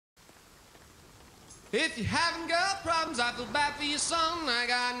If you haven't got problems, I feel bad for your son. I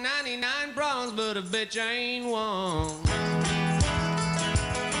got 99 problems, but a bitch ain't one.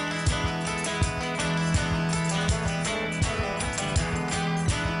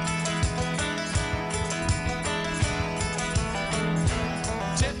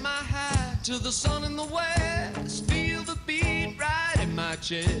 Tip my hat to the sun in the west. Feel the beat right in my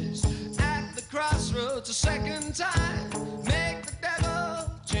chest. At the crossroads a second time. Make the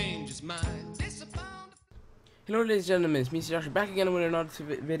devil change his mind. Hello ladies and gentlemen, it's me Seyyoshi back again with another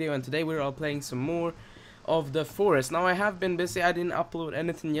video, and today we're all playing some more of the forest. Now I have been busy, I didn't upload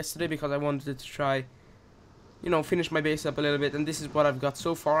anything yesterday because I wanted to try, you know, finish my base up a little bit, and this is what I've got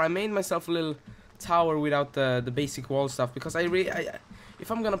so far. I made myself a little tower without the basic wall stuff because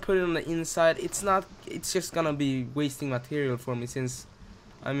if I'm gonna put it on the inside, it's just gonna be wasting material for me, since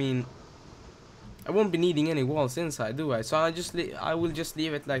I mean I won't be needing any walls inside, do I? So I will just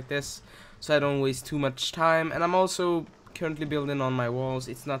leave it like this, so I don't waste too much time. And I'm also currently building on my walls.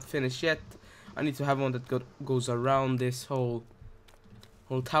 It's not finished yet. I need to have one that goes around this whole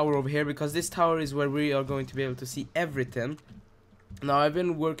tower over here, because this tower is where we are going to be able to see everything. Now I've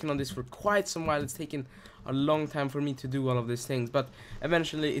been working on this for quite some while. It's taken a long time for me to do all of these things, but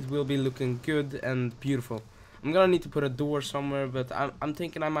eventually it will be looking good and beautiful. I'm gonna need to put a door somewhere, but I'm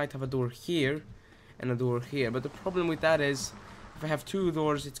thinking I might have a door here and a door here. But the problem with that is, if I have two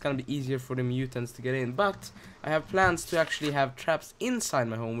doors, it's gonna be easier for the mutants to get in. But I have plans to actually have traps inside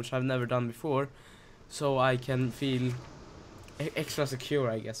my home, which I've never done before, so I can feel extra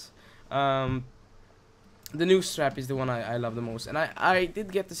secure, I guess. The noose trap is the one I love the most, and I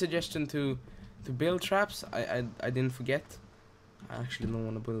did get the suggestion to build traps. I didn't forget. I actually don't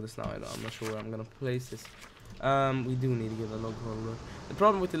want to build this now. I'm not sure where I'm gonna place this. We do need to get a log holder. The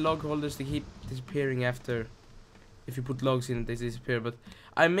problem with the log holders, they keep disappearing after. If you put logs in it, they disappear. But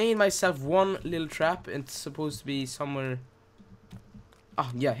I made myself one little trap. It's supposed to be somewhere. Ah,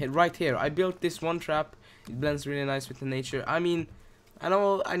 yeah, right here. I built this one trap. It blends really nice with the nature. I mean, I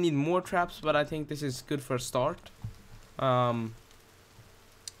know I need more traps, but I think this is good for a start. So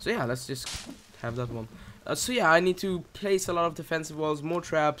yeah, let's just have that one. So yeah, I need to place a lot of defensive walls, more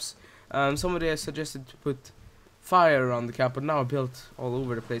traps. Somebody has suggested to put fire around the cap, but now I built all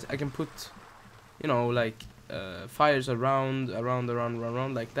over the place. I can put, you know, like fires around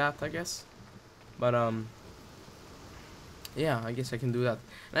like that, I guess. But yeah, I guess I can do that.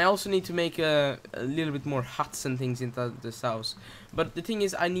 And I also need to make a little bit more huts and things into this house. But the thing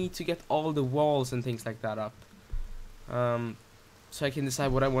is, I need to get all the walls and things like that up, so I can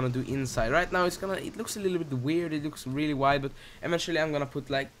decide what I want to do inside. Right now it looks a little bit weird, it looks really wide, but eventually I'm gonna put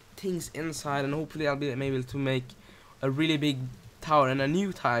like things inside, and hopefully I'll be able to make a really big tower, and a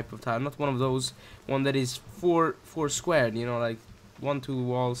new type of tower, not one of those, one that is four squared, you know, like 1-2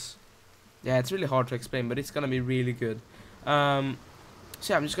 walls. Yeah, it's really hard to explain, but it's gonna be really good. So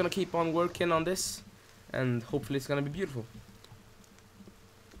yeah, I'm just gonna keep on working on this, and hopefully it's gonna be beautiful.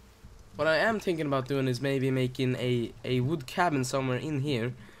 What I am thinking about doing is maybe making a wood cabin somewhere in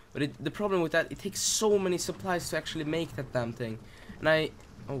here, but the problem with that, it takes so many supplies to actually make that damn thing. And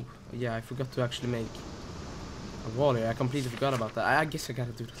oh yeah, I forgot to actually make a wall here. I completely forgot about that. I guess I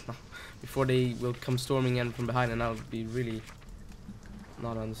gotta do that now before they will come storming in from behind, and I'll be really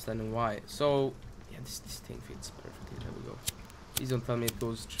not understanding why. So yeah, this thing fits perfectly. There we go. Please don't tell me it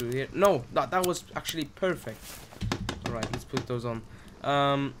goes through here. No, that was actually perfect. Alright, let's put those on.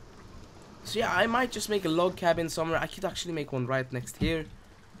 So yeah, I might just make a log cabin somewhere. I could actually make one right next here.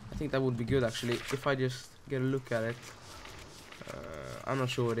 I think that would be good actually, if I just get a look at it. I'm not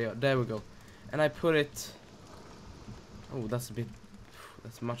sure where they are. There we go. And I put it. Oh, that's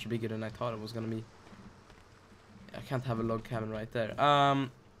much bigger than I thought it was gonna be. I can't have a log cabin right there.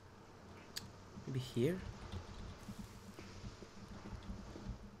 Maybe here.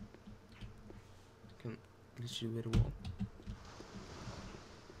 I can literally with a wall.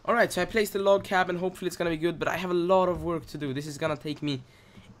 Alright, so I placed the log cabin. Hopefully it's gonna be good, but I have a lot of work to do. This is gonna take me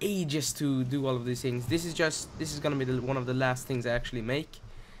ages to do all of these things. This is gonna be one of the last things I actually make.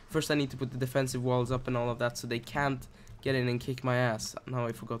 First I need to put the defensive walls up and all of that, so they can't get in and kick my ass. Now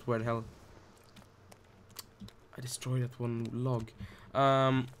I forgot where the hell I destroyed that one log.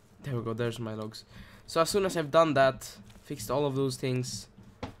 There we go, there's my logs. So as soon as I've done that, fixed all of those things,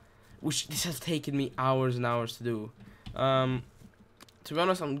 which this has taken me hours and hours to do. To be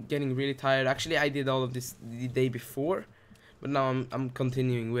honest, I'm getting really tired. Actually, I did all of this the day before, but now I'm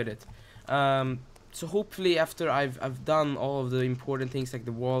continuing with it. So hopefully after I've done all of the important things like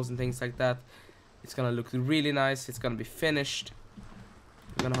the walls and things like that, it's gonna look really nice. It's gonna be finished.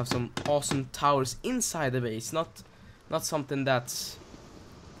 We're gonna have some awesome towers inside the base, not something that's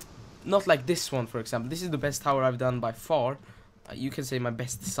not like this one, for example. This is the best tower I've done by far. You can say my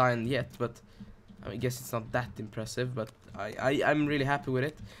best design yet, but I guess it's not that impressive, but I'm really happy with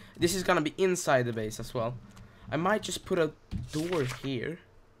it. This is gonna be inside the base as well. I might just put a door here.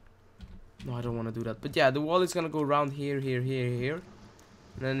 No, I don't want to do that. But yeah, the wall is gonna go around here, here, here, here.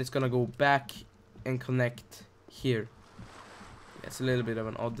 And then it's gonna go back and connect here. Yeah, it's a little bit of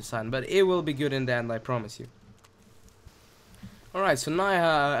an odd design, but it will be good in the end, I promise you. Alright, so now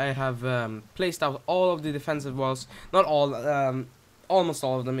I have placed out all of the defensive walls. Not all, almost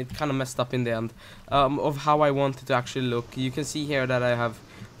all of them. It kind of messed up in the end of how I wanted to actually look. You can see here that I have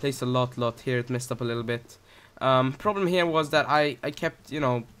placed a lot here. It messed up a little bit. Problem here was that I kept, you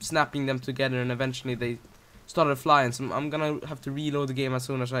know, snapping them together, and eventually they started flying. So I'm gonna have to reload the game as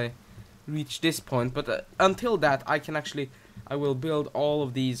soon as I reach this point. But until that, I will build all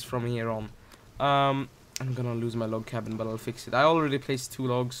of these from here on. I'm gonna lose my log cabin, but I'll fix it. I already placed 2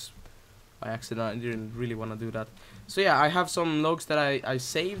 logs by accident. I didn't really want to do that. So yeah, I have some logs that I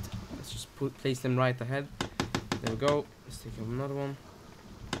saved. Let's just place them right ahead. There we go. Let's take another one.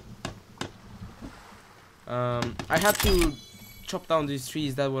 I had to chop down these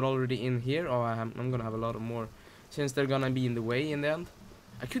trees that were already in here. Oh, I'm gonna have a lot of more, since they're gonna be in the way in the end.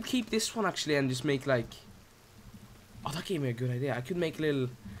 I could keep this one actually and just make like... Oh, that gave me a good idea. I could make a little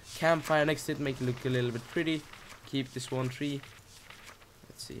campfire next to it, make it look a little bit pretty. Keep this one tree.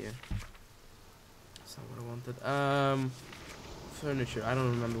 Let's see here. That's not what I wanted. Furniture. I don't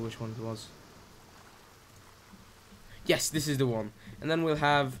remember which one it was. Yes, this is the one. And then we'll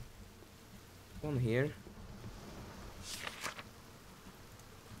have one here.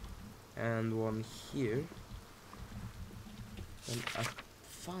 And one here. And a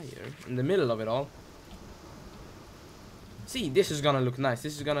fire in the middle of it all. See, this is gonna look nice.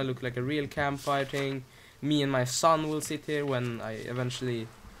 This is gonna look like a real campfire thing. Me and my son will sit here when I eventually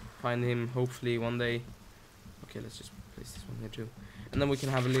find him, hopefully one day. Okay, let's just place this one here too. And then we can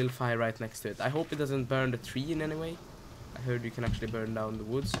have a little fire right next to it. I hope it doesn't burn the tree in any way. I heard you can actually burn down the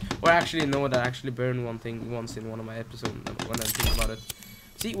woods. Or actually, no, that I actually burned one thing once in one of my episodes when I think about it.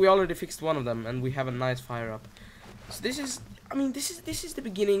 See, we already fixed one of them and we have a nice fire up. So this is, I mean, this is the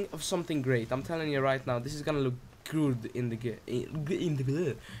beginning of something great. I'm telling you right now, this is gonna look good in the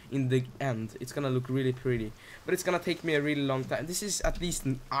end. It's gonna look really pretty, but it's gonna take me a really long time. This is at least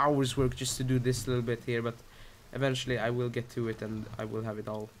an hour's work just to do this little bit here, but eventually I will get to it and I will have it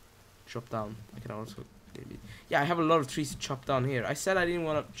all chopped down. I can also maybe, yeah, I have a lot of trees to chop down here. I said I didn't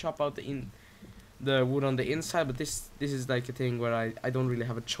want to chop out the wood on the inside, but this is like a thing where I don't really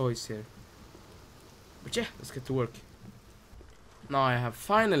have a choice here. But yeah, let's get to work. Now I have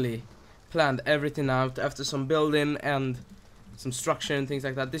finally planned everything out after some building and some structure and things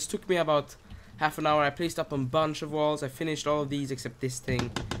like that. This took me about half an hour. I placed up a bunch of walls. I finished all of these except this thing,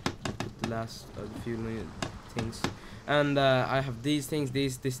 the last few things, and I have these things,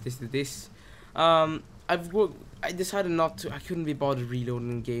 this. I decided not to. I couldn't be bothered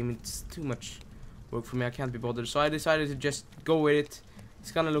reloading the game. It's too much work for me. I can't be bothered, so I decided to just go with it.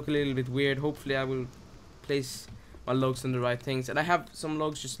 It's gonna look a little bit weird. Hopefully I will place my logs on the right things, and I have some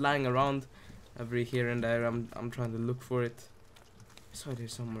logs just lying around every here and there. I'm trying to look for it. I saw it here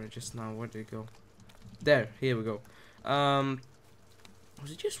somewhere just now. Where did it go? There, here we go.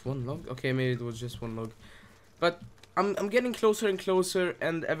 Was it just one log? Okay, maybe it was just one log, but I'm getting closer and closer,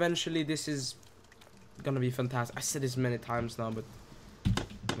 and eventually this is gonna be fantastic. I said this many times now, but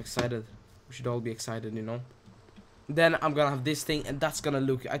I'm excited. We should all be excited, you know. Then I'm gonna have this thing, and that's gonna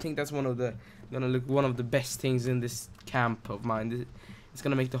look, I think that's one of the best things in this camp of mine. It's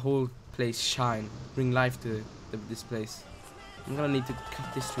gonna make the whole place shine, bring life to this place. I'm gonna need to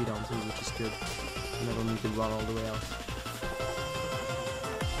cut this tree down too, which is good, and I don't need to run all the way out.